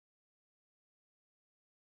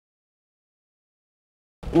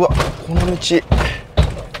うわ、この道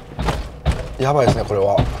やばいですね。これ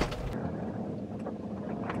は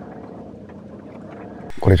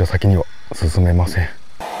これ以上先には進めません。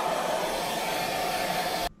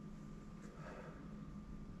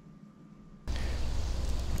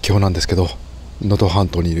今日なんですけど、能登半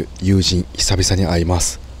島にいる友人久々に会いま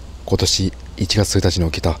す。今年1月1日に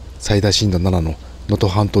起きた最大震度7の能登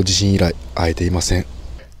半島地震以来会えていません。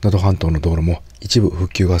能登半島の道路も一部復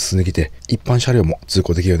旧が進んできて、一般車両も通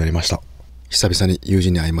行できるようになりました。久々に友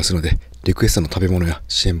人に会いますので、リクエストの食べ物や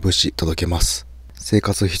支援物資届けます。生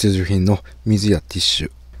活必需品の水やティッシ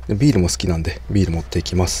ュ、ビールも好きなんでビール持ってい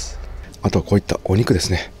きます。あとはこういったお肉で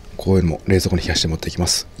すね。こういうのも冷蔵庫に冷やして持っていきま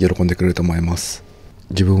す。喜んでくれると思います。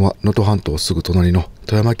自分は能登半島すぐ隣の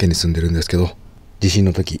富山県に住んでるんですけど、地震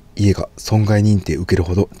の時家が損害認定受ける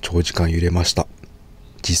ほど長時間揺れました。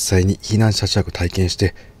実際に避難車中泊体験し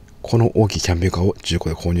て、この大きいキャンピングカーを中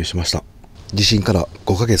古で購入しました。地震から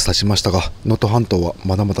5ヶ月経ちましたが、能登半島は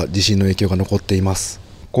まだまだ地震の影響が残っています。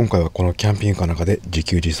今回はこのキャンピングカーの中で自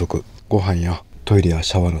給自足、ご飯やトイレや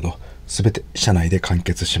シャワーなど全て車内で完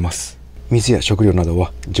結します。水や食料など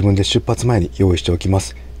は自分で出発前に用意しておきま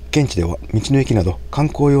す。現地では道の駅など観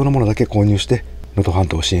光用のものだけ購入して能登半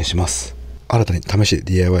島を支援します。新たに試しで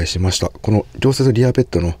DIY しました。この常設リアベッ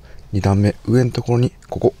ドの2段目上のところに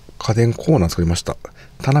ここ家電コーナー作りました。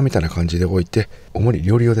棚みたいな感じで置いて、主に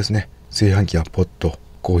料理用ですね。炊飯器やポット、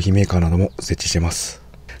コーヒーメーカーなども設置してます。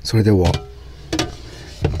それでは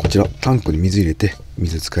こちらタンクに水入れて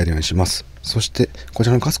水使えるようにします。そしてこち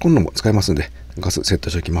らのガスコンロも使いますのでガスセッ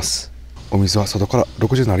トしておきます。お水は外から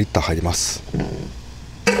67リッター入ります。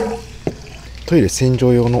トイレ洗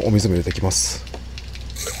浄用のお水も入れていきます。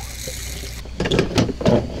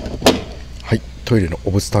はい、トイレの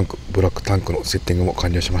汚物タンク、ブラックタンクのセッティングも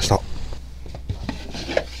完了しました。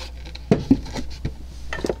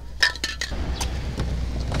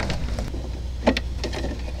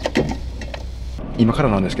今から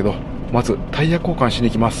なんですけど、まずタイヤ交換しに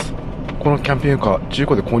行きます。このキャンピングカー中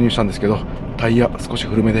古で購入したんですけど、タイヤ少し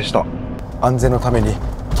古めでした。安全のために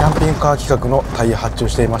キャンピングカー規格のタイヤ発注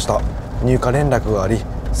していました。入荷連絡があり、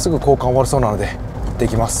すぐ交換終わるそうなので行って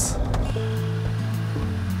きます。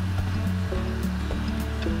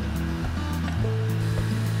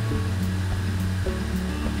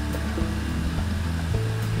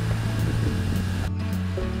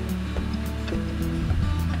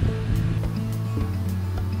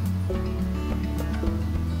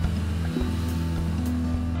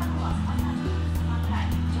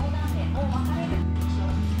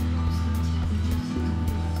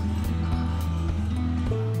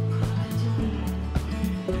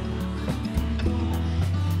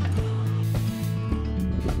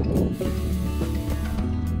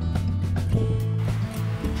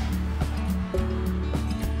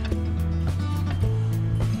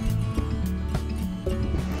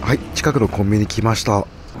はい、近くのコンビニに来ました。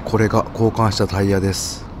これが交換したタイヤで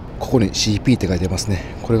す。ここに CP って書いてますね。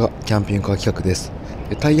これがキャンピングカー規格です。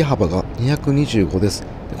タイヤ幅が225です。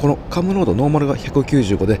このカムロードノーマルが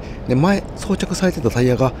195で、前装着されてたタイ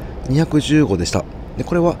ヤが215でした。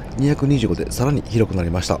これは225でさらに広くなり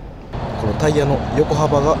ました。このタイヤの横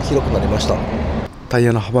幅が広くなりました。タイ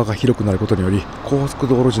ヤの幅が広くなることにより、高速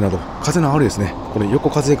道路時など風のあるですね、この横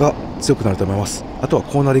風が強くなると思います。あとは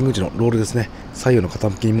コーナリング時のロールですね、左右の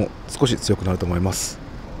傾きも少し強くなると思います。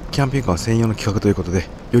キャンピングカー専用の規格ということで、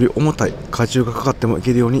より重たい荷重がかかってもい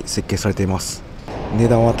けるように設計されています。値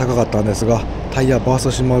段は高かったんですが、タイヤバース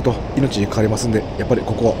トしてしまうと命に関わりますんで、やっぱり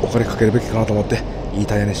ここはお金かけるべきかなと思っていい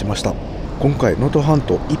タイヤにしました。今回能登半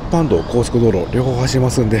島一般道高速道路両方走りま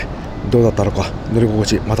すんで、どうだったのか乗り心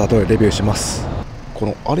地また後でレビューします。こ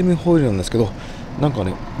のアルミホイルなんですけど、なんか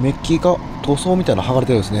ね、メッキが塗装みたいなの剥がれ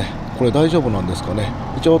てるんですね。これ大丈夫なんですかね。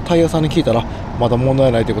一応タイヤさんに聞いたらまだ問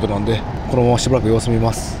題ないということなんで、このまましばらく様子見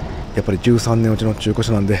ます。やっぱり13年うちの中古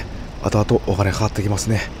車なんで、後々お金かかってきます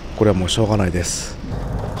ね。これはもうしょうがないです。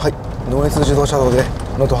はい、能越自動車道で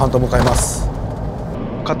能登半島向かいます。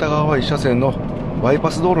片側1車線のバイパ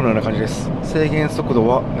ス道路のような感じです。制限速度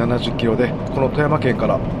は70キロで、この富山県か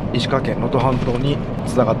ら石川県能登半島に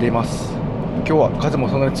つながっています。今日は風も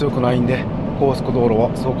そんなに強くないんで、高速道路は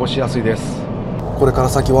走行しやすいです。これから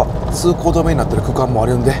先は通行止めになっている区間もあ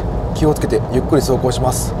るんで、気をつけてゆっくり走行し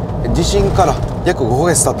ます。地震から約5ヶ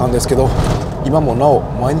月経ったんですけど、今もなお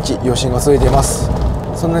毎日余震が続いています。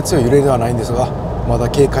そんなに強い揺れではないんですが、まだ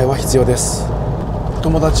警戒は必要です。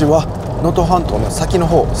友達は能登半島の先の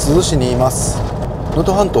方、珠洲市にいます。能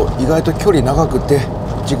登半島意外と距離長くて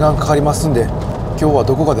時間かかりますんで、今日は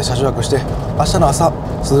どこかで車中泊して明日の朝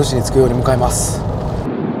珠洲市に着くように向かいます。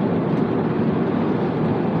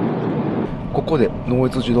ここで能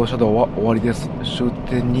越自動車道は終わりです。終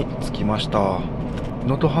点に着きました。能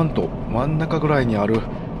登半島真ん中ぐらいにある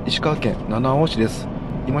石川県七尾市です。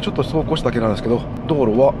今ちょっと走行しただけなんですけど、道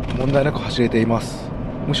路は問題なく走れています。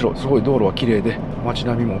むしろすごい道路は綺麗で、街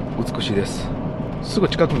並みも美しいです。すぐ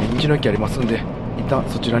近くに道の駅ありますんで、一旦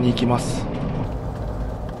そちらに行きます。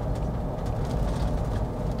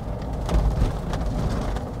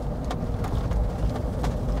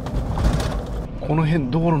この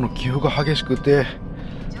辺道路の起伏が激しくて、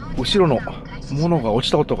後ろの物が落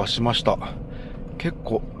ちた音がしました。結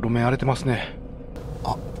構路面荒れてますね。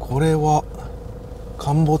あ、これは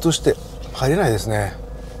陥没して入れないですね。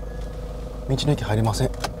道の駅入りません。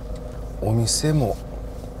お店も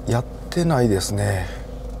やってないですね。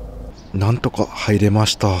なんとか入れま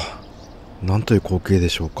した。なんという光景で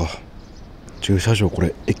しょうか。駐車場、こ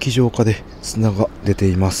れ液状化で砂が出て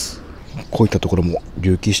います。こういったところも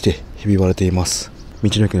隆起してひび割れています。道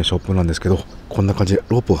の駅のショップなんですけど、こんな感じで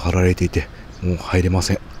ロープが張られていて、もう入れま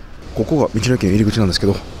せん。ここが道の駅の入り口なんですけ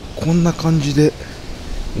ど、こんな感じで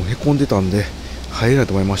もうへこんでたんで入れない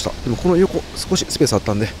と思いました。でもこの横少しスペースあっ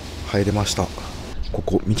たんで入れました。こ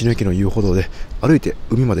こ道の駅の遊歩道で歩いて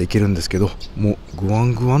海まで行けるんですけど、もうグワ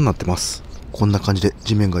ングワンになってます。こんな感じで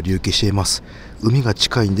地面が隆起しています。海が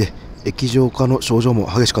近いんで液状化の症状も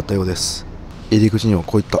激しかったようです。入り口には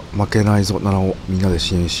こういった負けないぞ7をみんなで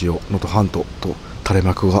支援しよう能登半島と垂れ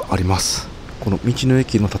幕があります。この道の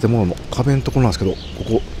駅の建物の壁のところなんですけど、こ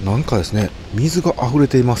こなんかですね、水が溢れ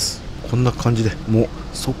ています。こんな感じでもう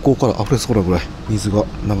側溝から溢れそうなぐらい水が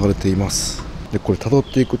流れています。でこれ辿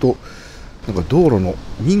っていくと、なんか道路の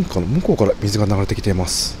民家の向こうから水が流れてきていま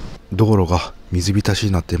す。道路が水浸し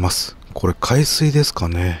になっています。これ海水ですか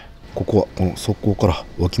ね。ここはこの側溝から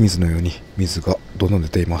湧き水のように水がどんどん出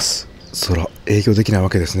ています。そら営業できないわ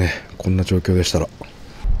けですね。こんな状況でしたら。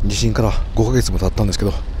地震から5ヶ月も経ったんですけ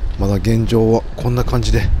ど、まだ現状はこんな感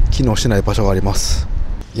じで機能してない場所があります。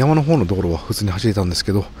山の方の道路は普通に走れたんです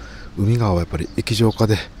けど、海側はやっぱり液状化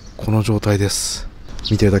でこの状態です。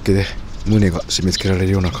見てるだけで胸が締め付けられ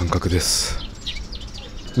るような感覚です。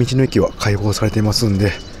道の駅は開放されていますん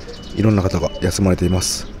で、いろんな方が休まれていま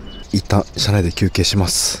す。一旦車内で休憩しま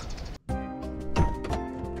す。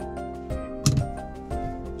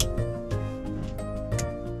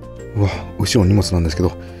うわ、後ろの荷物なんですけ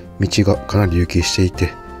ど、道がかなり隆起してい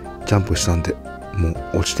て、ジャンプしたんでも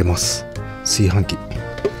う落ちてます。炊飯器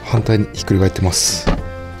反対にひっくり返ってます。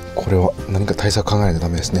これは何か対策考えないとダ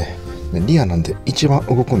メですね。リアなんで一番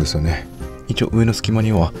動くんですよね。一応上の隙間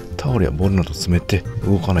にはタオルやボールなど詰めて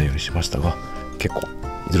動かないようにしましたが、結構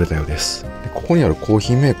ずれたようです。ここにあるコー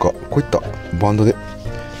ヒーメーカー、こういったバンドで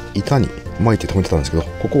板に巻いて止めてたんですけど、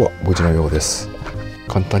ここは無事のようです。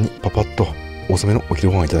簡単にパパッと遅めのお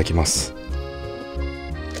昼ご飯いただきます。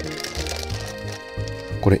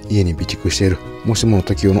これ家に備蓄しているもしもの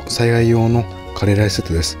時用の災害用のカレーライスセッ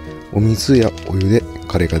トです。お水やお湯で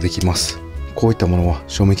カレーができます。こういったものは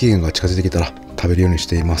賞味期限が近づいてきたら食べるようにし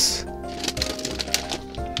ています。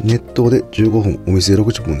熱湯で15分、お水で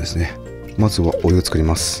60分ですね。まずはお湯を作り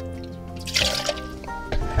ます。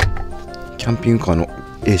キャンピングカーの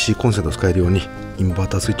AC コンセントを使えるようにインバー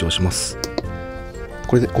タースイッチを押します。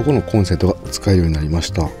これでここのコンセントが使えるようになりま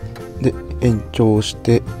した。で延長し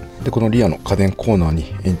て、でこのリアの家電コーナー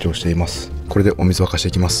に延長しています。これでお水を沸かして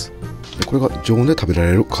いきます。でこれが常温で食べら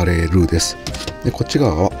れるカレールーです。でこっち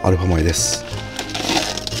側はアルファ米です。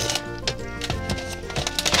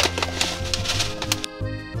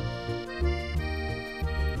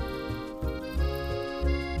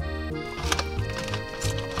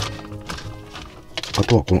あ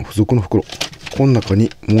とはこの付属の袋、この中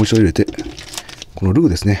にもう一度入れて、このルー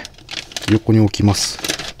ですね、横に置きます。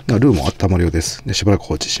ルーも温まるようです。でしばらく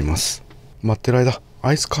放置します。待ってる間、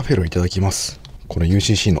アイスカフェロいただきます。この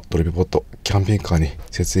UCC のドリルポット、キャンピングカーに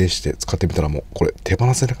設営して使ってみたら、もうこれ手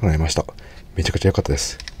放せなくなりました。めちゃくちゃ良かったで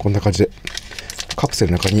す。こんな感じでカプセ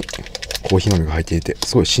ルの中にコーヒー豆が入っていて、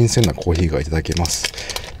すごい新鮮なコーヒーがいただけます。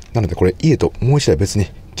なのでこれ家ともう一台別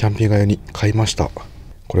にキャンピングカー用に買いました。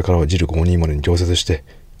これからはジル520に常設して、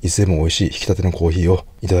いつでも美味しい引き立てのコーヒーを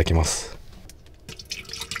いただきます。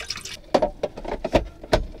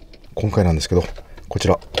今回なんですけど、こち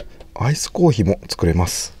らアイスコーヒーも作れま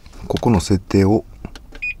す。ここの設定を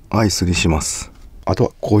アイスにします。あと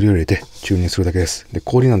は氷を入れて注入するだけです。で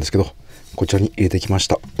氷なんですけど、こちらに入れてきまし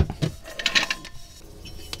た。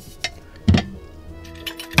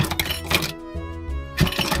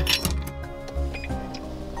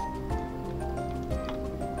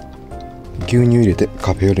牛乳入れて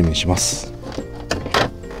カフェオレにします。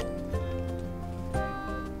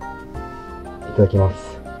いただきま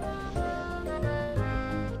す。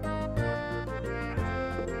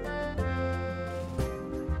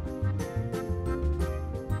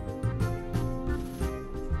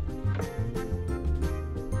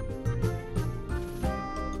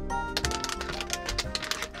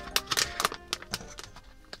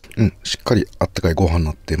しっかりあったかいご飯に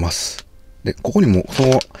なってます。で、ここにもそ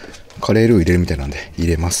のカレールー入れるみたいなんで入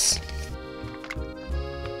れます。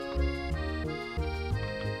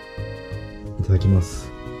いただきます。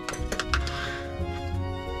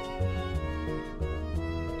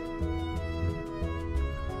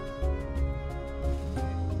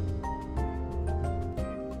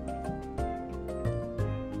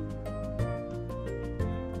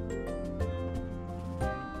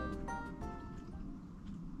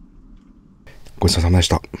ごちそうさまでし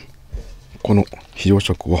た。この非常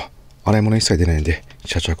食は洗い物一切出ないんで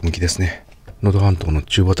車中泊向きですね。能登半島の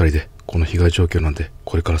中部あたりでこの被害状況なんで、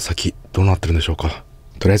これから先どうなってるんでしょうか。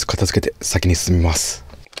とりあえず片付けて先に進みます。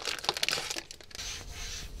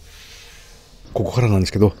ここからなんで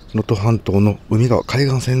すけど、能登半島の海側海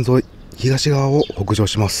岸線沿い東側を北上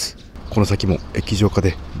します。この先も液状化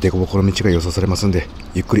で凸凹の道が予想されますんで、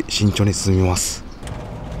ゆっくり慎重に進みます。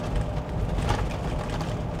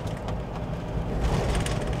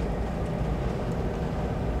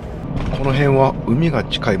この辺は海が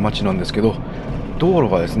近い町なんですけど、道路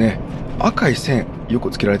がですね、赤い線よ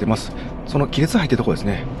くつけられてます。その亀裂入ってるところです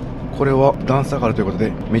ね。これは段差があるということ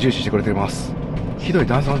で目印してくれています。ひどい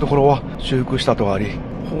段差のところは修復した跡があり、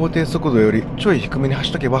法定速度よりちょい低めに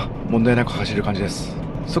走っとけば問題なく走る感じです。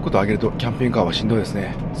速度上げるとキャンピングカーはしんどいです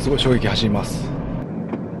ね。すごい衝撃走ります。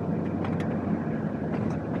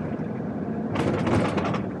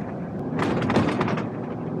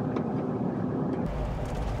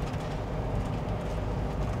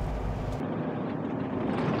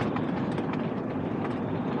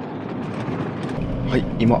はい、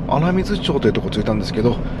今穴水町というところ着いたんですけ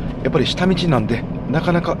ど、やっぱり下道なんでな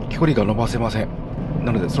かなか距離が伸ばせません。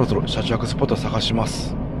なのでそろそろ車中泊スポットを探しま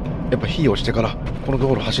す。やっぱ火をしてからこの道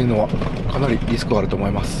路走るのはかなりリスクがあると思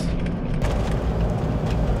います。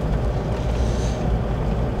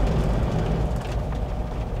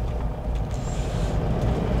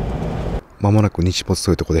まもなく日没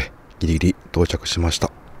というところでギリギリ到着しました。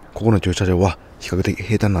ここの駐車場は比較的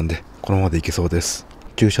平坦なんでこのままで行けそうです。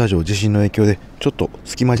駐車場地震の影響でちょっと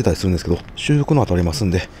隙間空いてたりするんですけど、修復の跡あります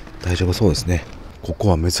んで大丈夫そうですね。ここ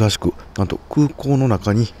は珍しくなんと空港の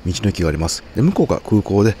中に道の駅があります。で、向こうが空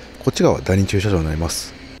港でこっち側は第2駐車場になりま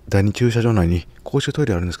す。第2駐車場内に公衆トイ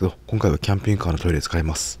レあるんですけど、今回はキャンピングカーのトイレ使い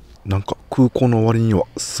ます。なんか空港の割には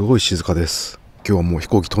すごい静かです。今日はもう飛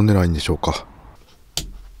行機飛んでないんでしょうか。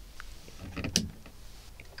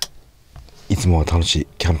いつもは楽しい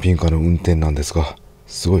キャンピングカーの運転なんですが、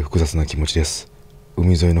すごい複雑な気持ちです。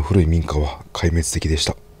海沿いの古い民家は壊滅的でし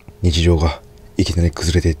た。日常がいきなり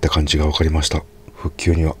崩れていった感じが分かりました。復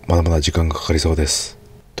旧にはまだまだ時間がかかりそうです。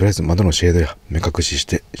とりあえず窓のシェードや目隠しし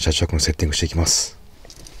て車中泊のセッティングしていきます。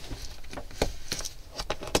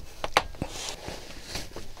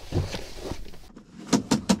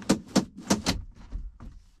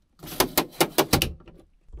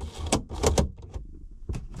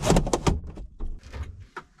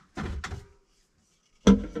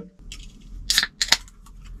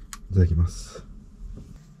いただきます。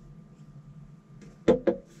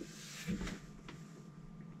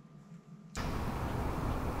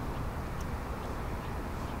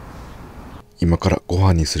今からご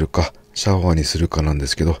飯にするかシャワーにするかなんで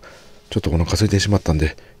すけど、ちょっとお腹空いてしまったん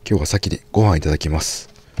で今日は先にご飯いただきます。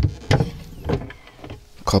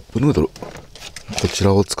カップヌードル、こち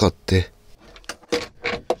らを使って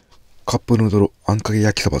カップヌードルあんかけ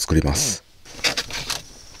焼きそば作ります。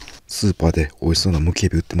スーパーで美味しそうなむきエ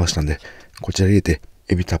ビ売ってましたんで、こちら入れて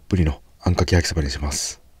エビたっぷりのあんかけ焼きそばにしま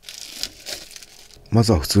す。ま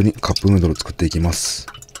ずは普通にカップヌードル作っていきます。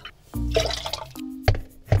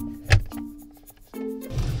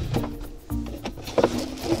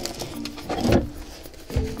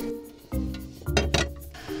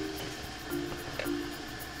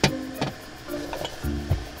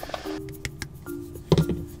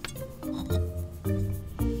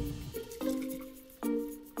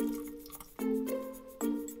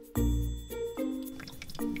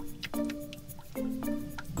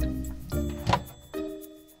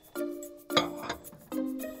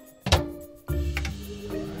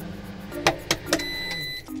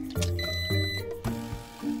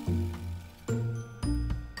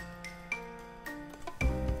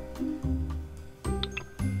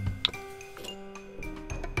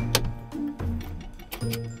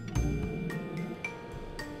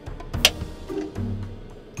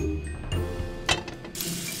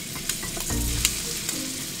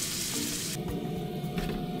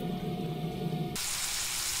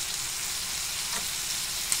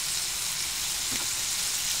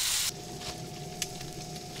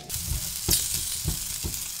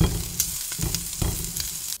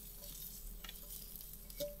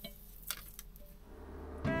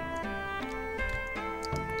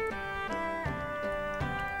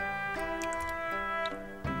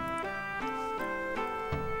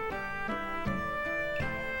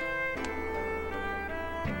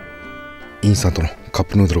インスタントのカッ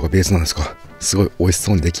プヌードルがベースなんですが、すごい美味し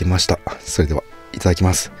そうにできました。それではいただき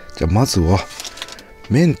ます。じゃあまずは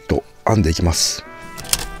麺とあんでいきます。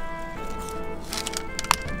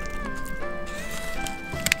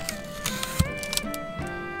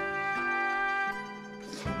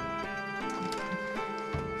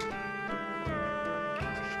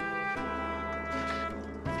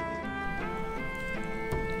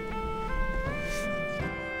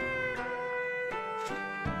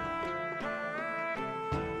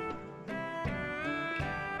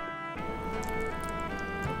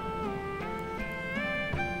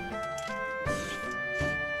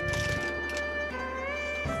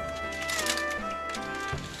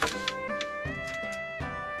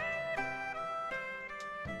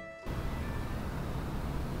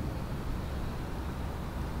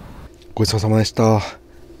ごちそうさまでした。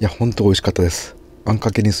いや、ほんと美味しかったです。あん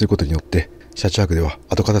かけにすることによって車中泊では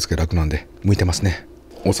後片付け楽なんで向いてますね。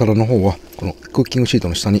お皿の方はこのクッキングシート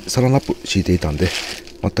の下にサランラップ敷いていたんで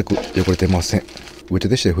全く汚れてません。ウェットテ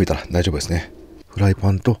ィッシュで拭いたら大丈夫ですね。フライ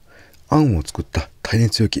パンとあんを作った耐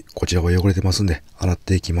熱容器、こちらは汚れてますんで洗っ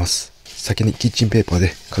ていきます。先にキッチンペーパー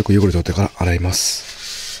で軽く汚れた状態から洗います。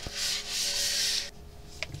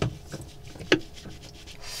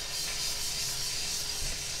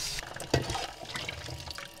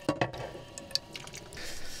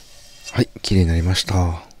はい、綺麗になりまし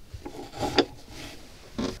た。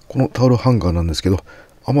このタオルハンガーなんですけど、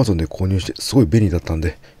Amazon で購入してすごい便利だったん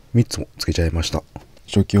で、3つもつけちゃいました。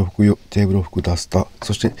食器を拭く用、テーブルを拭くダスター、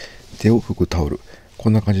そして手を拭くタオル。こ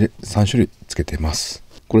んな感じで3種類つけてます。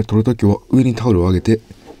これ取るときは上にタオルを上げて、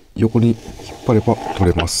横に引っ張れば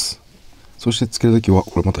取れます。そしてつけるときは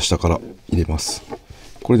これまた下から入れます。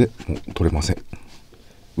これでもう取れません。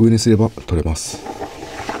上にすれば取れます。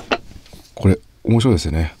これ面白いです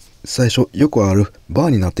よね。最初よくあるバー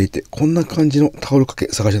になっていてこんな感じのタオル掛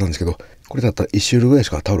け探してたんですけど、これだったら1周ぐらいし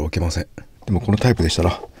かタオル置けません。でもこのタイプでした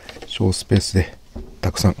ら小スペースで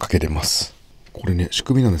たくさんかけれます。これね、仕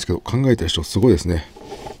組みなんですけど考えた人すごいですね。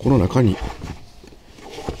この中に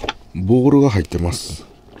ボールが入ってます。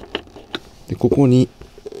でここに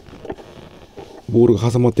ボール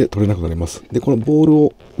が挟まって取れなくなります。でこのボール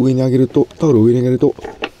を上に上げると、タオルを上に上げると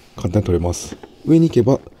簡単に取れます。上に行け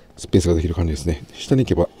ばスペースができる感じですね。下に行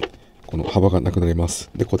けばこの幅がなくなります。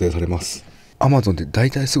で固定されます。 Amazon で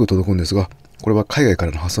大体すぐ届くんですが、これは海外か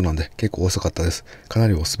らの発送なんで結構遅かったです。かな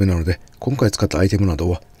りおすすめなので、今回使ったアイテムなど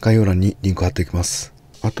は概要欄にリンク貼っておきます。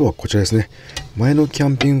あとはこちらですね。前のキャ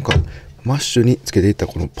ンピングカーマッシュにつけていた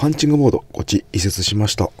このパンチングボード、こっち移設しま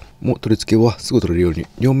した。もう取り付けはすぐ取れるように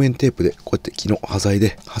両面テープでこうやって木の端材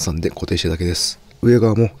で挟んで固定してるだけです。上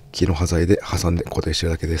側も木の端材で挟んで固定して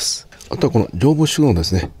るだけです。あとはこの上部収納で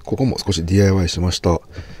すね。ここも少し DIY しました。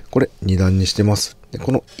これ2段にしてます。で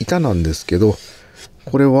この板なんですけど、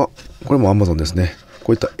これも Amazon ですね。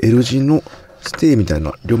こういった L 字のステーみたい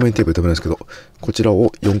な両面テープで留めるんですけど、こちらを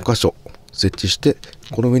4箇所設置して、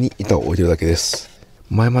この上に板を置いてるだけです。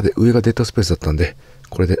前まで上がデッドスペースだったんで、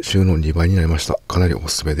これで収納2倍になりました。かなりお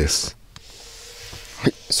すすめです。は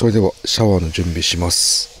い、それではシャワーの準備しま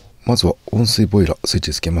す。まずは温水ボイラースイッ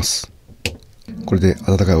チつけます。これで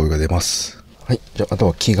温かいお湯が出ます。はい、じゃああと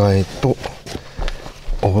は着替えと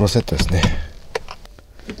お風呂セットですね。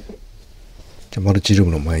じゃあマルチルー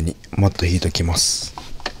ムの前にマット引いておきます。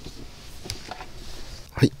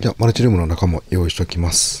はい、じゃあマルチルームの中も用意しておき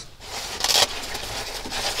ます。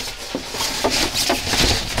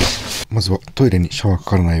まずはトイレにシャワー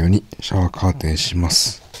かからないようにシャワーカーテンしま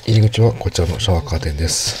す。入り口はこちらのシャワーカーテンで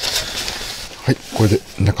す。はい、これで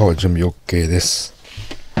中は準備 OK です。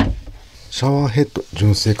シャワーヘッド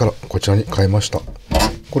純正からこちらに変えました。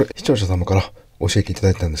これ視聴者様から教えていた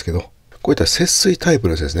だいたんですけど、こういった節水タイプ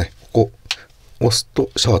のやつですね。ここ押すと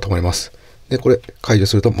シャワー止まります。でこれ解除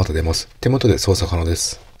するとまた出ます。手元で操作可能で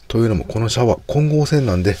す。というのもこのシャワー混合線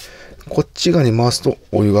なんで、こっち側に回すと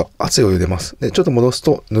お湯が熱いお湯出ます。でちょっと戻す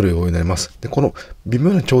とぬるいお湯になります。でこの微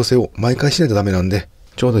妙な調整を毎回しないとダメなんで、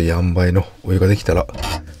ちょうどいい塩梅のお湯ができたら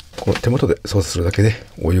この手元で操作するだけで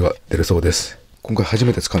お湯が出るそうです。今回初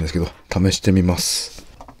めて使うんですけど試してみます。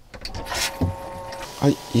は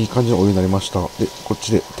い、いい感じのお湯になりました。でこっ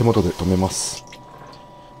ちで手元で止めます。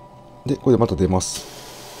でこれでまた出ます。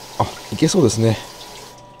あ、いけそうですね。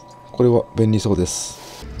これは便利そうです。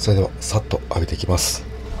それではさっと浴びていきます。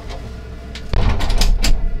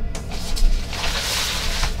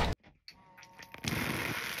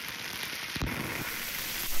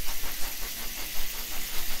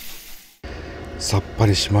さっぱ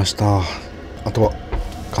りしました。あとは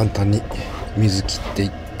簡単に水切ってい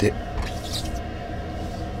って、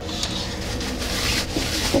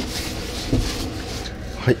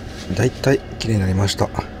はい、だいたい綺麗になりました。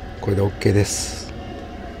これで OK です。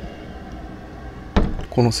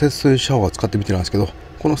この節水シャワー使ってみてなんですけど、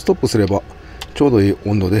このストップすればちょうどいい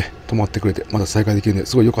温度で止まってくれてまた再開できるんで、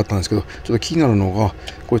すごい良かったんですけど、ちょっと気になるのが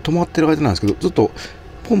これ止まってる間なんですけど、ずっと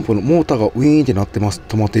ポンプのモーターがウィーンってなってます。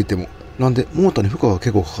止まっていても。なんでモーターに負荷が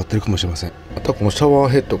結構かかってるかもしれません。あとはこのシャワ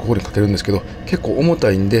ーヘッドここにかけるんですけど、結構重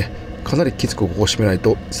たいんでかなりきつくここを締めない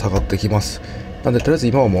と下がってきます。なんでとりあえず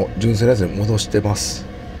今はもう純正のやつに戻してます。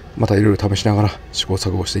またいろいろ試しながら試行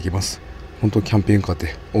錯誤していきます。本当キャンピングカーっ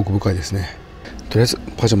て奥深いですね。とりあえず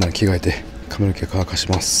パジャマに着替えて髪の毛乾かし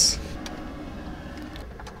ます。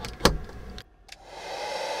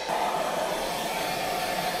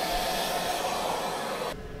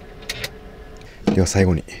では最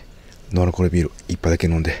後にノンアルコールビール1杯だけ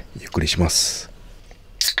飲んでゆっくりします。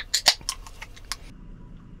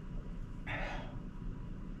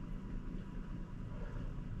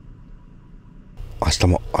明日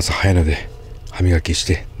も朝早いので歯磨きし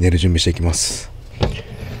て寝る準備していきます。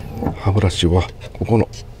歯ブラシはここの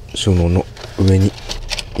収納の上に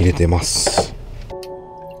入れてます。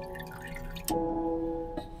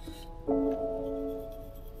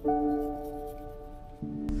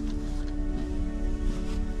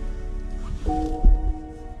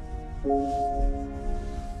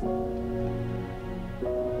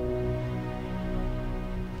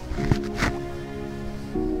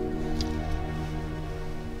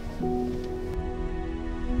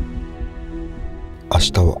明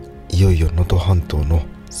日はいよいよ能登半島の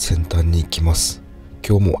先端に行きます。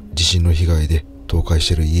今日も地震の被害で倒壊し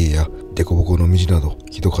ている家や凸凹の道など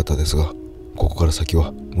ひどかったですが、ここから先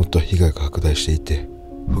はもっと被害が拡大していて、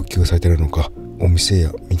復旧されているのか、お店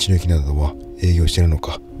や道の駅などは営業しているの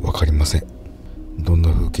か分かりません。どん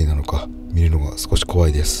な風景なのか見るのが少し怖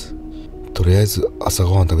いです。とりあえず朝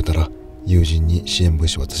ごはん食べたら友人に支援物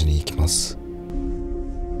資渡しに行きます。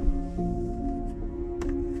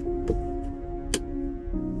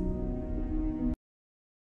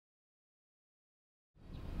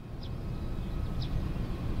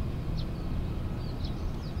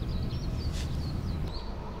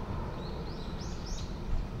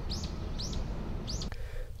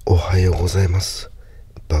おはようございます。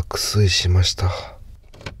爆睡しました。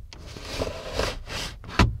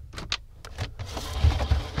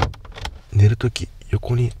寝るとき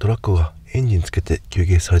横にトラックがエンジンつけて休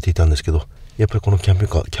憩されていたんですけど、やっぱりこのキャンピン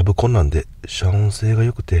グカーキャブコンなんで遮音性が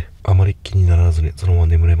良くてあまり気にならずにそのまま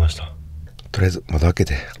眠れました。とりあえず窓開け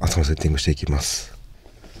て朝のセッティングしていきます。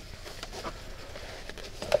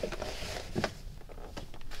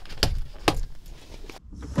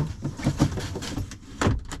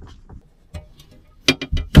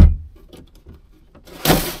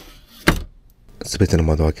すべての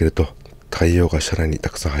窓を開けると太陽が車内にた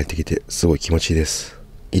くさん入ってきてすごい気持ちいいです。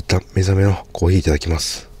一旦目覚めのコーヒーいただきま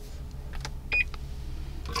す。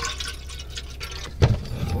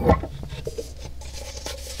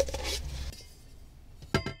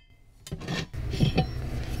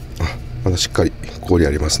まだしっかり氷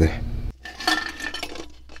ありますね。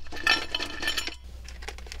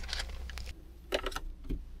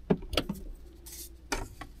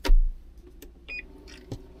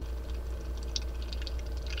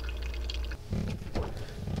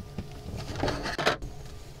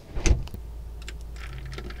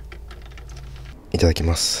いただき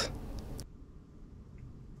ます。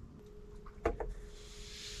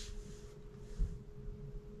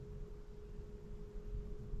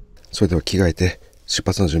それでは着替えて出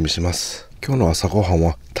発の準備します。今日の朝ごはん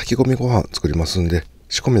は炊き込みご飯作りますんで、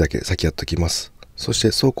仕込みだけ先やっときます。そして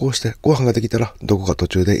走行してご飯ができたらどこか途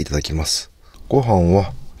中でいただきます。ご飯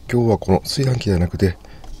は今日はこの炊飯器ではなくて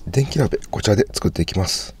電気鍋、こちらで作っていきま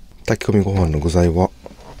す。炊き込みご飯の具材は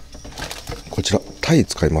こちら鯛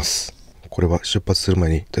使います。これは出発する前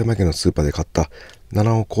に富山県のスーパーで買った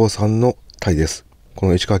七尾港産の鯛です。こ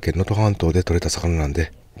の石川県能登半島で採れた魚なん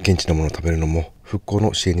で、現地のものを食べるのも復興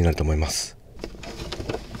の支援になると思います。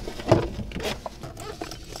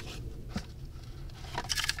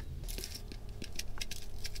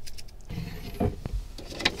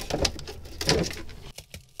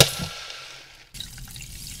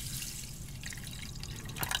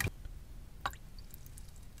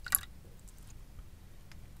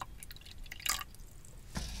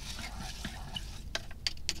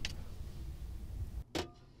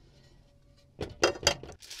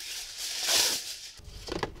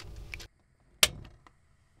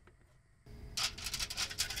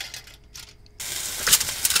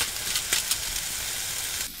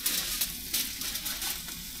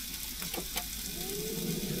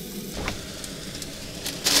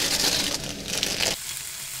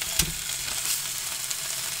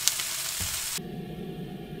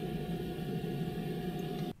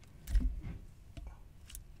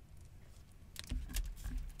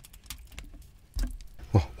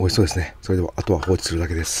美味しそうですね。それではあとは放置するだ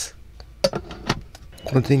けです。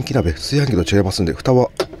この電気鍋、炊飯器と違いますんで、蓋は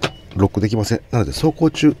ロックできません。なので走行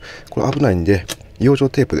中、これ危ないんで、養生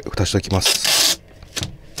テープで蓋しておきます。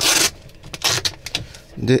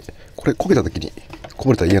で、これ焦げた時にこ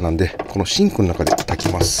ぼれたら嫌なんで、このシンクの中で炊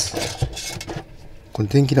きます。この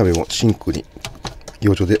電気鍋もシンクに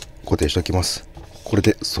養生で固定しておきます。これ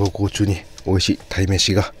で走行中に美味しい鯛め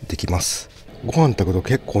しができます。ご飯炊くと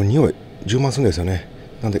結構匂い充満するんですよね。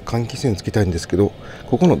なので換気扇つけたいんですけど、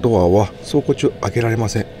ここのドアは走行中開けられま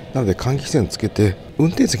せん。なので換気扇つけて運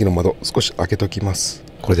転席の窓少し開けときます。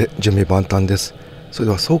これで準備万端です。それ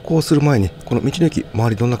では走行する前にこの道の駅周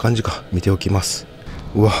りどんな感じか見ておきます。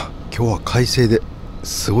うわ、今日は快晴で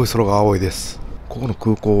すごい空が青いです。ここの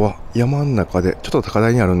空港は山の中でちょっと高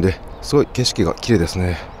台にあるんで、すごい景色が綺麗です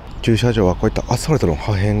ね。駐車場はこういったアスファルトの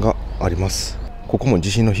破片があります。ここも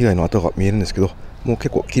地震の被害の跡が見えるんですけど、もう結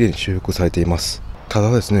構綺麗に修復されています。ただ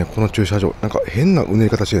ですね、この駐車場なんか変なうねり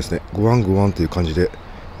方してですね、グワングワンという感じで、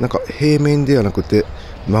なんか平面ではなくて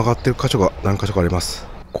曲がってる箇所が何箇所かあります。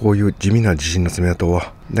こういう地味な地震の爪痕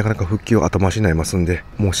はなかなか復旧は後回しになりますんで、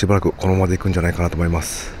もうしばらくこのままで行くんじゃないかなと思いま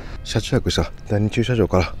す。車中泊した第2駐車場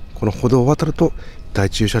からこの歩道を渡ると第1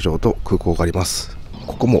駐車場と空港があります。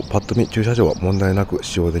ここもパッと見駐車場は問題なく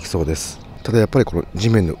使用できそうです。ただやっぱりこの地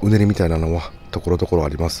面のうねりみたいなのはところどころあ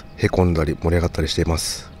ります。へこんだり盛り上がったりしていま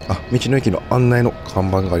す。道の駅の案内の看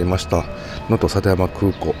板がありました。能登里山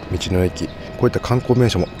空港道の駅、こういった観光名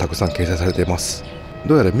所もたくさん掲載されています。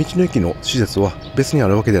どうやら道の駅の施設は別にあ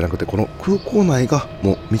るわけではなくて、この空港内が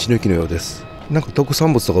もう道の駅のようです。なんか特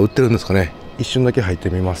産物とか売ってるんですかね。一瞬だけ入って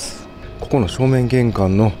みます。ここの正面玄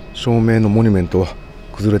関の照明のモニュメントは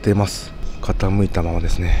崩れています。傾いたままで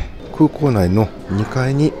すね。空港内の2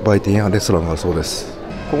階に売店やレストランがあるそうです。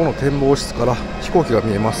ここの展望室から飛行機が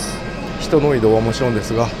見えます。人の移動はもちろんで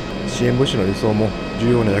すが、支援物資の輸送も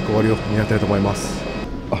重要な役割を担っていると思います。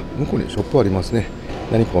向こうにショップありますね。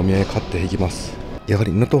何かお土産買っていきます。やは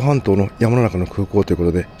り能登半島の山の中の空港というこ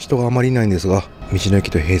とで人があまりいないんですが、道の駅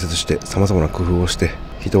と併設して様々な工夫をして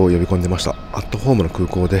人を呼び込んでました。アットホームの空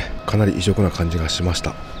港でかなり異色な感じがしまし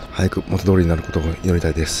た。早く元通りになることを祈りた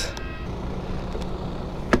いです。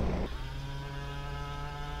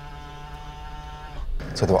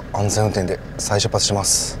それでは安全運転で再出発しま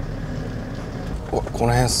す。こ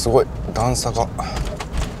の辺すごい段差が、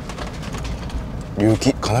隆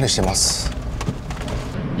起かなりしてます。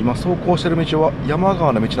今走行している道は山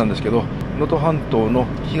側の道なんですけど、能登半島の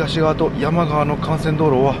東側と山側の幹線道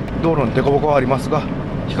路は道路に凸凹はありますが、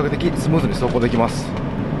比較的スムーズに走行できます。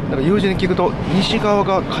だから友人に聞くと西側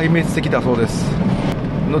が壊滅的だそうです。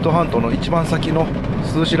能登半島の一番先の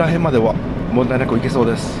珠洲市ら辺までは問題なく行けそう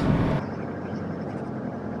です。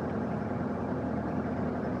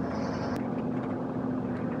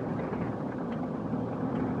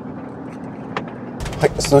はい、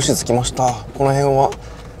珠洲市着きました。この辺は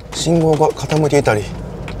信号が傾いていたり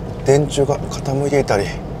電柱が傾いていたり、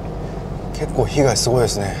結構被害すごいで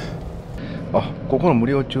すね。ここの無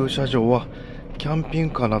料駐車場はキャンピン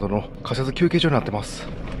グカーなどの仮設休憩所になってます。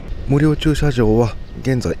無料駐車場は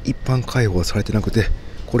現在一般開放されてなくて、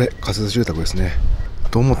これ仮設住宅ですね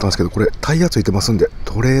と思ったんですけど、これタイヤついてますんで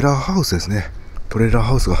トレーラーハウスですね。トレーラー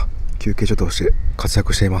ハウスが休憩所として活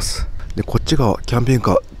躍しています。でこっち側キャンピング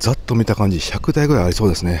カー、ざっと見た感じ100台ぐらいありそう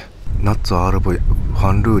ですね。ナッツ RV、 フ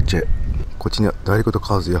ァンルーチェ、こっちにはダイレクト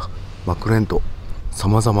カーズやマクレント、さ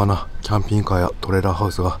まざまなキャンピングカーやトレーラーハ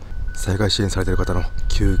ウスが災害支援されている方の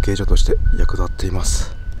休憩所として役立っていま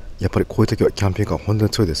す。やっぱりこういう時はキャンピングカー本当に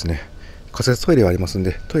強いですね。仮設トイレがありますん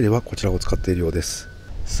で、トイレはこちらを使っているようです。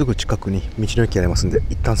すぐ近くに道の駅がありますんで、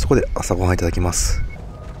一旦そこで朝ごはんいただきます。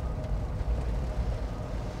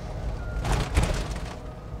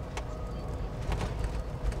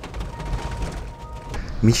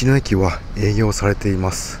道の駅は営業されてい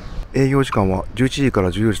ます。営業時間は11時か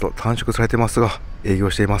ら14時と短縮されていますが、営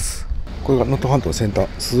業しています。これが能登半島先端、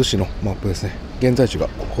珠洲市のマップですね。現在地が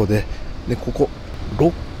ここで、ここ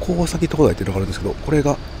六甲崎灯台というのがあるんですけど、これ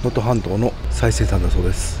が能登半島の最先端だそう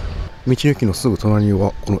です。道の駅のすぐ隣に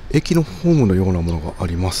はこの駅のホームのようなものがあ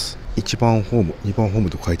ります。1番ホーム、2番ホー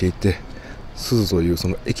ムと書いていて、珠洲というそ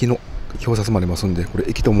の駅の表札もありますんで、これ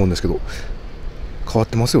駅と思うんですけど変わっ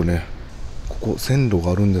てますよね。ここ線路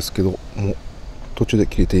があるんですけど、もう途中で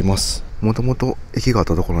切れています。もともと駅があっ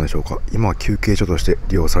たところなんでしょうか。今は休憩所として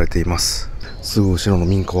利用されています。すぐ後ろの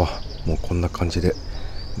民家はもうこんな感じで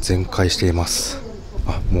全壊しています。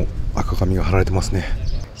もう赤紙が貼られてますね。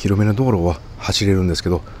広めの道路は走れるんですけ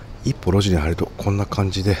ど、一歩路地に入るとこんな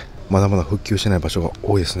感じでまだまだ復旧してない場所が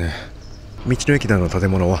多いですね。道の駅などの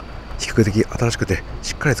建物は比較的新しくて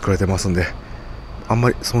しっかり作られてますんで、あん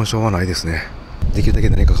まり損傷はないですね。できるだけ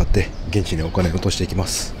何か買って現地にお金を落としていきま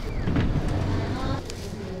す。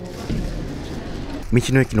道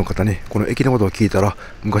の駅の方にこの駅のことを聞いたら、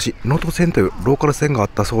昔能登線というローカル線があっ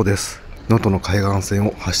たそうです。能登の海岸線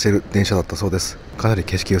を走っている電車だったそうです。かなり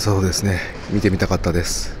景色良さそうですね。見てみたかったで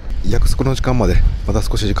す。約束の時間までまだ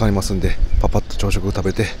少し時間ありますんで、パパッと朝食を食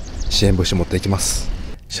べて支援物資持っていきます。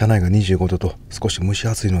車内が25度と少し蒸し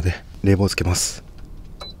暑いので冷房をつけます。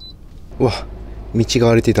うわ、道が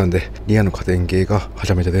荒れていたんでリアの家電芸がは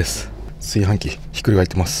ちゃめちゃです。炊飯器ひっくり返っ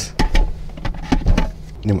てます。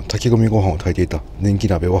でも炊き込みご飯を炊いていた電気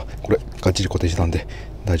鍋はこれがっちり固定してたんで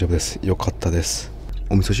大丈夫です。よかったです。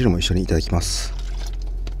お味噌汁も一緒にいただきます。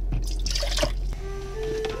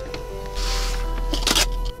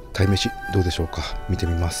鯛めしどうでしょうか。見て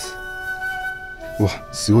みます。うわ、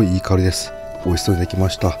すごいいい香りです。美味しそうにできま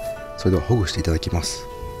した。それではほぐしていただきます。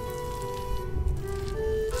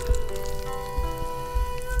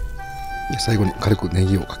最後に軽くネ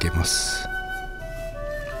ギをかけます。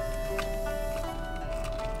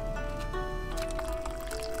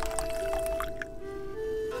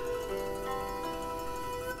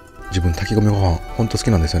自分炊き込みご飯ほんと好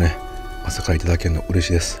きなんですよね。朝からいただけるの嬉し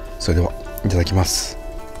いです。それではいただきます。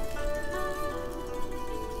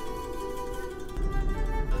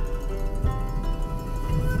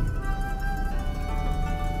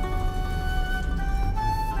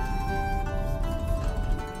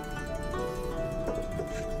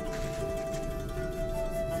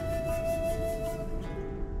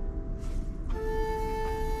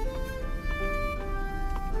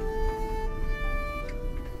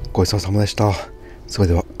ごちそうさまでした。それ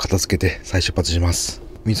では片付けて再出発します。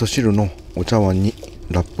味噌汁のお茶碗に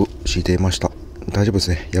ラップ敷いていました。大丈夫です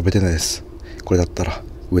ね。破れてないです。これだったら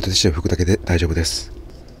ウェットティッシュを拭くだけで大丈夫です。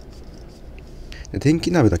電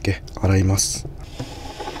気鍋だけ洗います。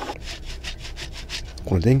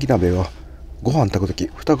この電気鍋はご飯炊くと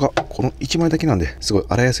き蓋がこの1枚だけなんですごい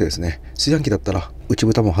洗いやすいですね。炊飯器だったら内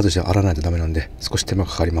蓋も外して洗わないとダメなんで少し手間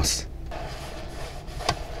がかかります。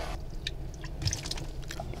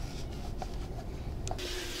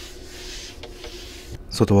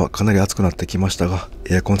外はかなり暑くなってきましたが、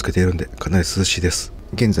エアコンつけているんでかなり涼しいです。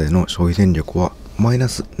現在の消費電力はマイナ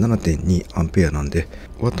ス 7.2 アンペアなんで、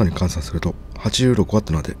ワットに換算すると86ワッ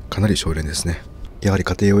トなのでかなり省エネですね。やはり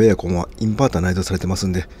家庭用エアコンはインバーター内蔵されてます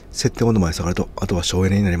んで、設定温度まで下がるとあとは省エ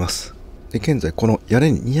ネになります。で、現在この屋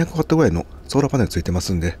根に200ワットぐらいのソーラーパネルついてま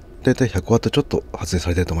すんで、だいたい100ワットちょっと発電さ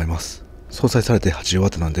れていると思います。搭載されて80ワ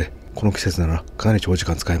ットなんで、この季節ならかなり長時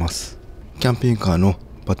間使えます。キャンピングカーの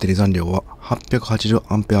バッテリー残量は880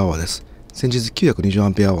アンペアアワーです。先日920ア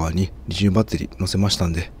ンペアアワーにリチウムバッテリー乗せました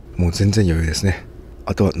んで、もう全然余裕ですね。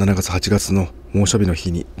あとは7月8月の猛暑日の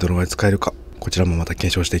日にどのぐらい使えるか、こちらもまた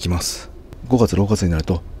検証していきます。5月6月になる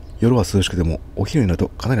と夜は涼しくてもお昼になると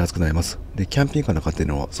かなり暑くなります。で、キャンピングカーの中っていう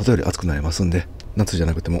のは外より暑くなりますんで、夏じゃ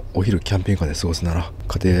なくてもお昼キャンピングカーで過ごすなら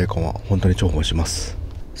家庭エアコンは本当に重宝します。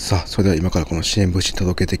さあ、それでは今からこの支援物資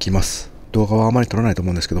届けてきます。動画はあまり撮らないと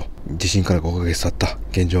思うんですけど、地震から5ヶ月経った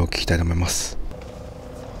現状を聞きたいと思います。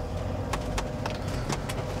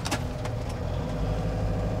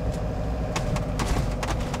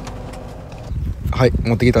はい、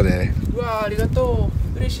持ってきたで。うわー、ありがと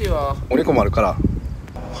う。嬉しいわ。お肉もあるから。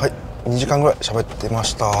はい、2時間ぐらい喋ってま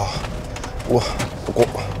した。うわ、ここ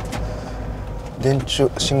電柱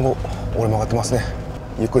信号折れ曲がってますね。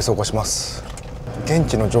ゆっくり走行します。現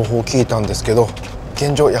地の情報を聞いたんですけど、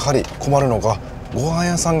現状やはり困るのがご飯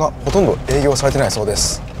屋さんがほとんど営業されてないそうで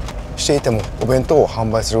す。していてもお弁当を販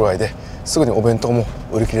売するぐらいですぐにお弁当も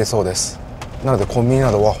売り切れそうです。なのでコンビニ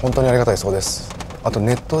などは本当にありがたいそうです。あと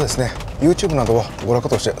ネットですね、 YouTube などは娯楽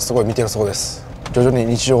としてすごい見てるそうです。徐々に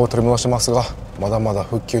日常を取り戻してますが、まだまだ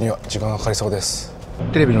復旧には時間がかかりそうです。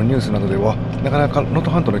テレビのニュースなどではなかなか能登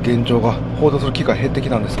半島の現状が報道する機会減ってき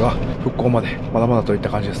たんですが、復興までまだまだといった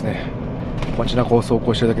感じですね。街中を走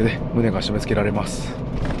行しているだけで胸が締め付けられます。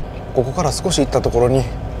ここから少し行ったところに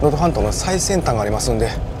能登半島の最先端がありますんで、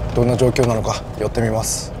どんな状況なのか寄ってみま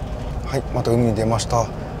す。はい、また海に出ました。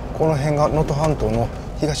この辺が能登半島の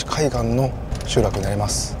東海岸の集落になりま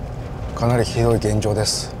す。かなりひどい現状で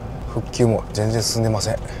す。復旧も全然進んでま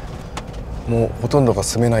せん。もうほとんどが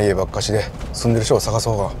住めない家ばっかしで、住んでる人を探す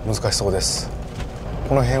方が難しそうです。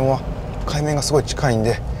この辺は海面がすごい近いん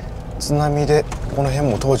で、津波でこの辺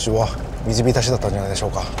も当時は水浸しだったんじゃないでしょ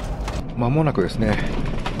うか。間もなくですね、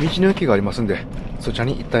道の駅がありますんで、そちら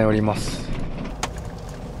に一旦寄ります。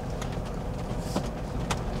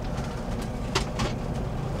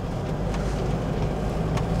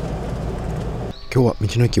今日は道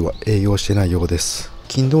の駅は営業してないようです。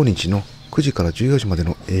金土日の9時から14時まで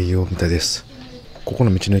の営業みたいです。ここ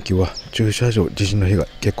の道の駅は駐車場地震の日が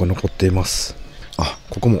結構残っています。あ、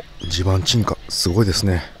ここも地盤沈下すごいです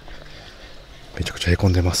ね。めちゃくちゃへこ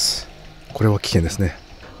んでます。これは危険ですね。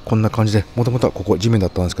こんな感じで、もともとはここ地面だ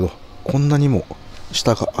ったんですけど、こんなにも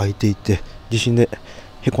下が開いていて地震で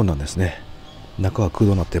へこんだんですね。中は空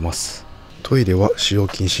洞になっています。トイレは使用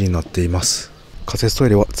禁止になっています。仮設トイ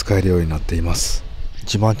レは使えるようになっています。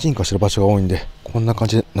地盤沈下してる場所が多いんで、こんな感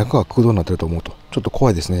じで中が空洞になってると思うとちょっと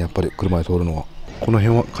怖いですね。やっぱり車で通るのは。この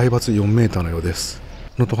辺は海抜4メーターのようです。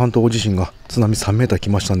能登半島地震が津波3メーター来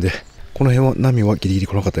ましたんで、この辺は波はギリギリ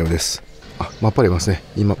来なかったようです。あ、マップありますね。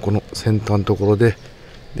今この先端のところで、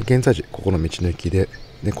現在地ここの道の駅で、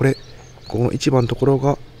ここの一番のところ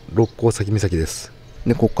が六甲崎岬です。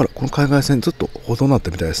で、ここからこの海岸線ずっと歩道になっ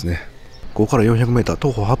たみたいですね。ここから400メーター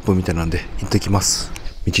徒歩8分みたいなんで行ってきます。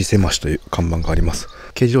道狭しという看板があります。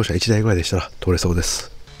軽自動車1台ぐらいでしたら通れそうで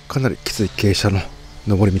す。かなりきつい傾斜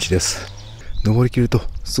の上り道です。登りきると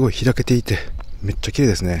すごい開けていてめっちゃ綺麗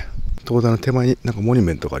ですね。灯台の手前になんかモニュ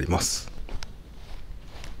メントがあります。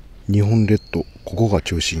日本列島、ここが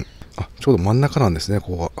中心。あ、ちょうど真ん中なんですね、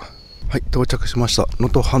ここが。はい、到着しました。能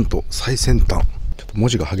登半島最先端。ちょっと文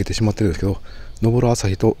字が剥げてしまってるんですけど、昇る朝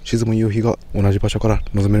日と沈む夕日が同じ場所から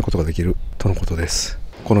望めることができるとのことです。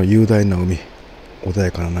この雄大な海、穏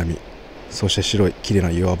やかな波、そして白い綺麗な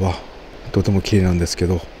岩場、とても綺麗なんですけ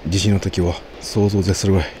ど、地震の時は想像を絶す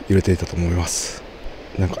るぐらい揺れていたと思います。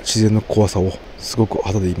なんか自然の怖さをすごく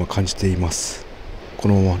肌で今感じています。こ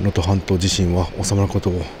のまま能登半島地震は収まること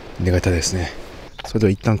を願いたいですね。それで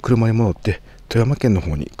は一旦車に戻って富山県の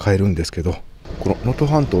方に帰るんですけど、この能登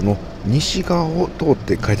半島の西側を通っ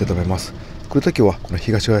て帰りたいと思います。来るときはこの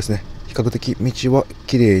東側ですね。比較的道は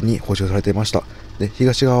綺麗に補修されていました。で、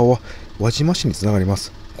東側は輪島市につながりま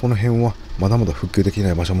す。この辺はまだまだ復旧できな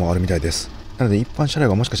い場所もあるみたいです。なので一般車両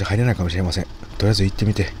がもしかして入れないかもしれません。とりあえず行って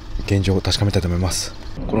みて現状を確かめたいと思います。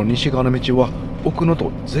この西側の道は奥能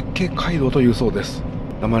登絶景街道というそうです。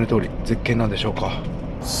名前の通り絶景なんでしょうか。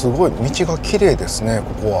すごい道が綺麗ですね。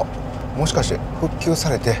ここはもしかして復旧さ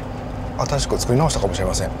れて新しく作り直したかもしれ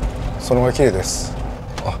ません。そのぐらい綺麗です。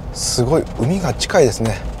あ、すごい海が近いです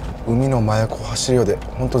ね。海の真横を走るようで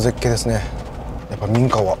本当絶景ですね。やっぱ民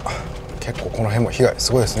家は結構この辺も被害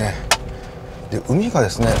すごいですね。で、海がで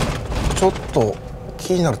すねちょっと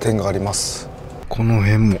気になる点があります。この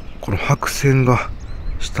辺もこの白線が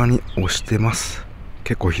下に押してます。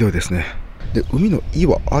結構ひどいですね。で、海の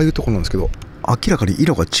色はああいうところなんですけど、明らかに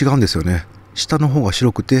色が違うんですよね。下の方が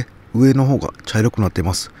白くて上の方が茶色くなってい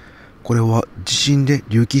ます。これは地震で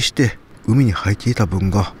隆起して海に入っていた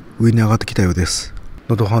分が上に上がってきたようです。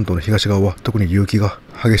能登半島の東側は特に隆起が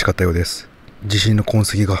激しかったようです。地震の痕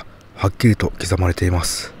跡がはっきりと刻まれていま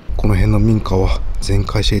す。この辺の民家は全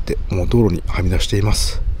壊していて、もう道路にはみ出していま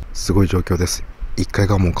す。すごい状況です。1階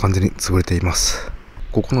がもう完全に潰れています。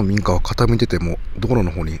ここの民家は傾いてても道路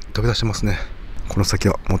の方に飛び出してますね。この先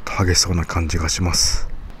はもっと激しそうな感じがします。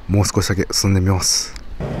もう少しだけ進んでみます。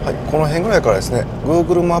はい、この辺ぐらいからですね、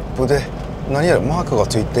 Google マップで何やらマークが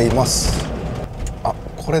ついています。あ、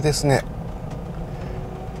これですね。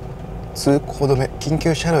通行止め、緊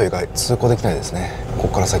急車両以外通行できないですね。こ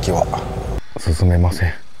こから先は進めませ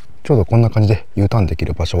ん。ちょうどこんな感じで U ターンでき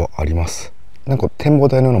る場所はあります。なんか展望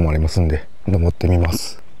台のようなのもありますんで登ってみま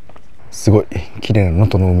す。すごい綺麗な能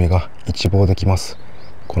登の海が一望できます。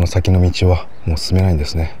この先の道はもう進めないんで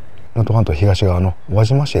すね。能登半島東側の輪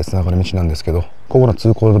島市へつながる道なんですけど、ここの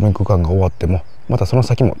通行止め区間が終わってもまたその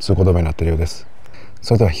先も通行止めになっているようです。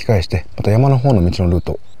それでは引き返してまた山の方の道のルー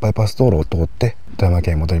ト、バイパス道路を通って富山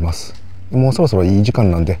県へ戻ります。もうそろそろいい時間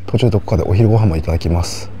なんで、途中どこかでお昼ご飯もいただきま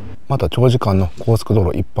す。また長時間の高速道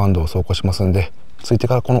路一般道を走行しますんで、着いて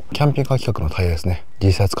からこのキャンピングカー企画のタイヤですね、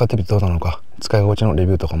実際使ってみてどうなのか、使い心地のレ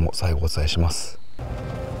ビューとかも最後お伝えします。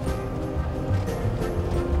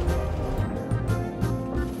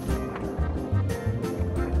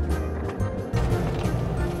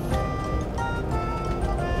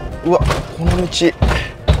うわ、この道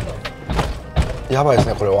やばいです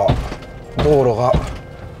ね。これは道路が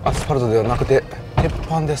アスファルトではなくて鉄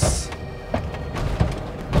板です。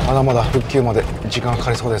まだまだ復旧まで時間がか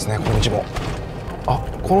かりそうですね。この道も、あ、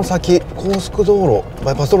この先高速道路、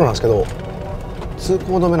バイパス道路なんですけど通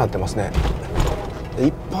行止めになってますね。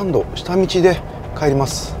一般道下道で帰りま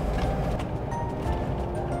す。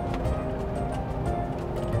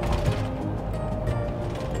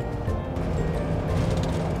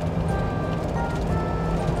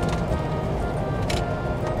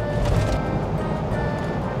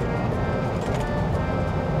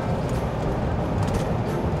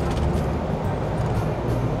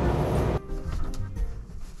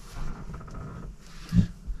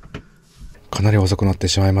かなり遅くなって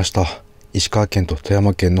しまいました。石川県と富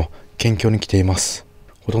山県の県境に来ています。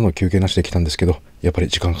ほとんど休憩なしで来たんですけど、やっぱり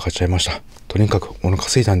時間かかっちゃいました。とにかくお腹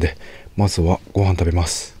空いたんで、まずはご飯食べま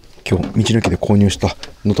す。今日道の駅で購入した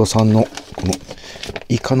能登産のこの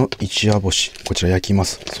イカの一夜干し、こちら焼きま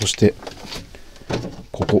す。そして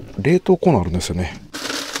ここ冷凍コーナーあるんですよね。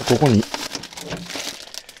ここに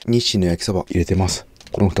日清の焼きそば入れてます。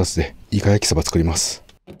この2つでイカ焼きそば作ります。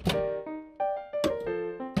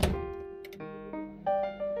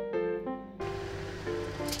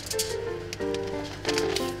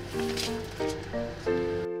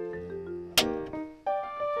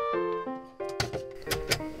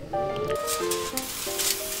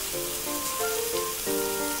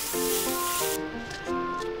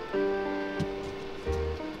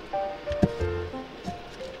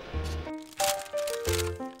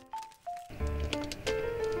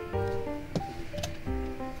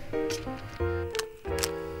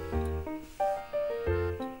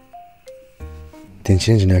電子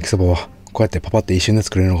レンジの焼きそばはこうやってパパって一瞬で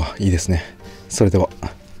作れるのがいいですね。それでは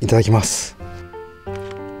いただきます。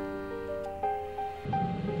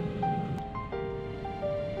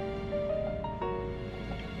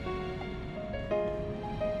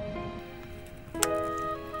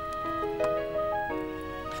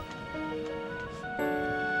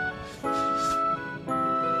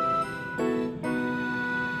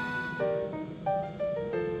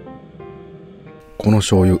この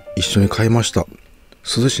醤油一緒に買いました。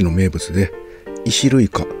珠洲市の名物で石類イ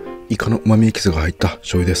カの旨味エキスが入った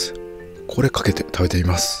醤油です。これかけて食べてみ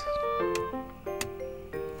ます。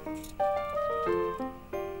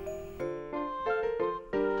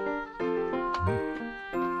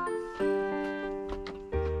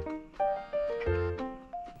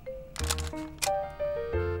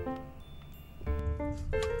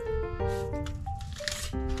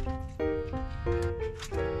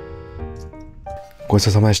ごちそ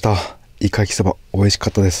うさまでした。イカ焼きそば美味し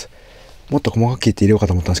かったです。もっと細かく切って入れようか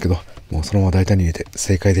と思ったんですけど、もうそのまま大胆に入れて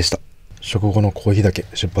正解でした。食後のコーヒーだけ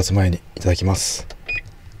出発前にいただきます。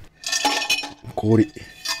氷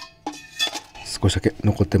少しだけ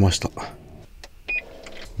残ってました。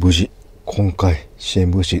無事今回支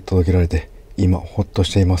援物資届けられて今ほっと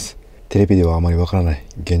しています。テレビではあまりわからない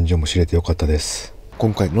現状も知れてよかったです。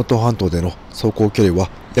今回能登半島での走行距離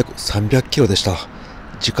は約300キロでした。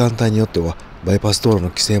時間帯によってはバイパス道路の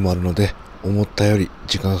規制もあるので、思ったより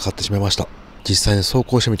時間がかかってしまいました。実際に走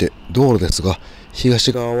行してみて道路ですが、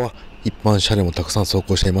東側は一般車両もたくさん走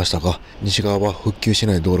行していましたが、西側は復旧し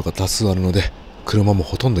ない道路が多数あるので、車も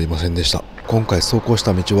ほとんどいませんでした。今回走行し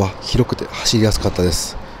た道は広くて走りやすかったで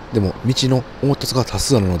す。でも道の凹凸が多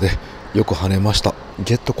数あるので、よく跳ねました。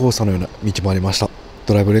ジェットコースターのような道もありました。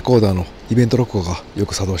ドライブレコーダーのイベント録画がよ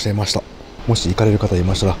く作動していました。もし行かれる方い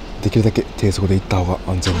ましたら、できるだけ低速で行った方が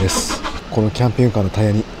安全です。このキャンピングカーのタイ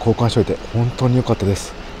ヤに交換しておいて本当に良かったで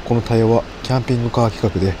す。このタイヤはキャンピングカー規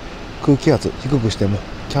格で、空気圧低くしても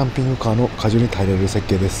キャンピングカーの荷重に耐えられる設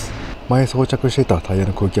計です。前装着していたタイヤ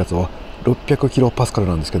の空気圧は600キロパスカル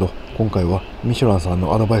なんですけど、今回はミシュランさん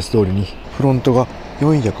のアドバイス通りにフロントが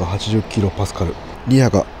480キロパスカル、リア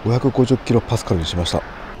が550キロパスカルにしました。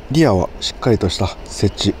リアはしっかりとした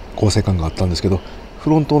設置構成感があったんですけど、フ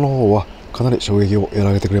ロントの方はかなり衝撃を和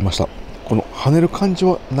らげてくれました。この跳ねる感じ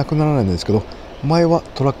はなくならないんですけど、前は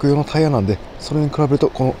トラック用のタイヤなんで、それに比べると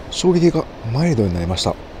この衝撃がマイルドになりまし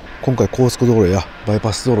た。今回高速道路やバイ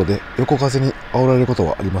パス道路で横風に煽られること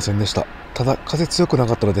はありませんでした。ただ風強くな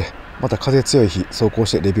かったので、また風強い日走行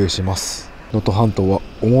してレビューします。能登半島は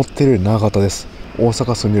思っているより長かったです。大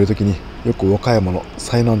阪住んでいる時によく和歌山の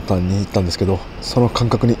最南端に行ったんですけど、その感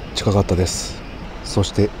覚に近かったです。そ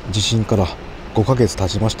して地震から5ヶ月経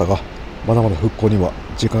ちましたが、まだまだ復興には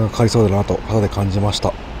時間がかかりそうだなと肌で感じまし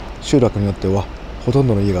た。集落によってはほとん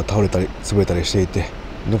どの家が倒れたり潰れたりしていて、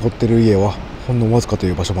残っている家はほんのわずかと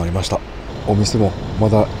いう場所もありました。お店もま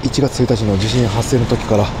だ1月1日の地震発生の時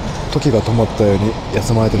から時が止まったように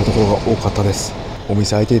休まれているところが多かったです。お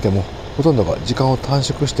店開いていてもほとんどが時間を短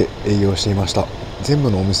縮して営業していました。全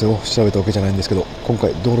部のお店を調べたわけじゃないんですけど、今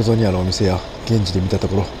回道路沿いにあるお店や現地で見たと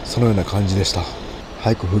ころそのような感じでした。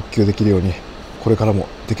早く復旧できるようにこれからも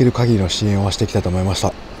できる限りの支援をしていきたいと思いまし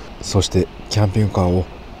た。そしてキャンピングカーを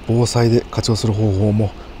防災で活用する方法も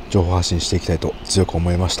情報発信していきたいと強く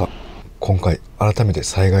思いました。今回改めて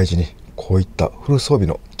災害時にこういったフル装備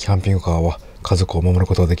のキャンピングカーは家族を守る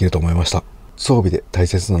ことができると思いました。装備で大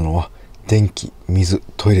切なのは電気、水、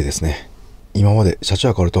トイレですね。今まで車中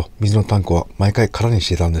泊あると水のタンクは毎回空にし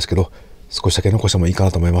ていたんですけど、少しだけ残してもいいか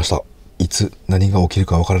なと思いました。いつ何が起きる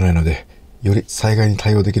かわからないので、より災害に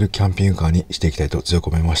対応できるキャンピングカーにしていきたいと強く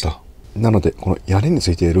思いました。なのでこの屋根につ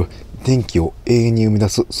いている電気を永遠に生み出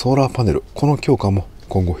すソーラーパネル、この強化も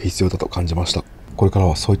今後必要だと感じました。これから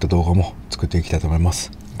はそういった動画も作っていきたいと思いま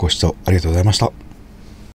す。ご視聴ありがとうございました。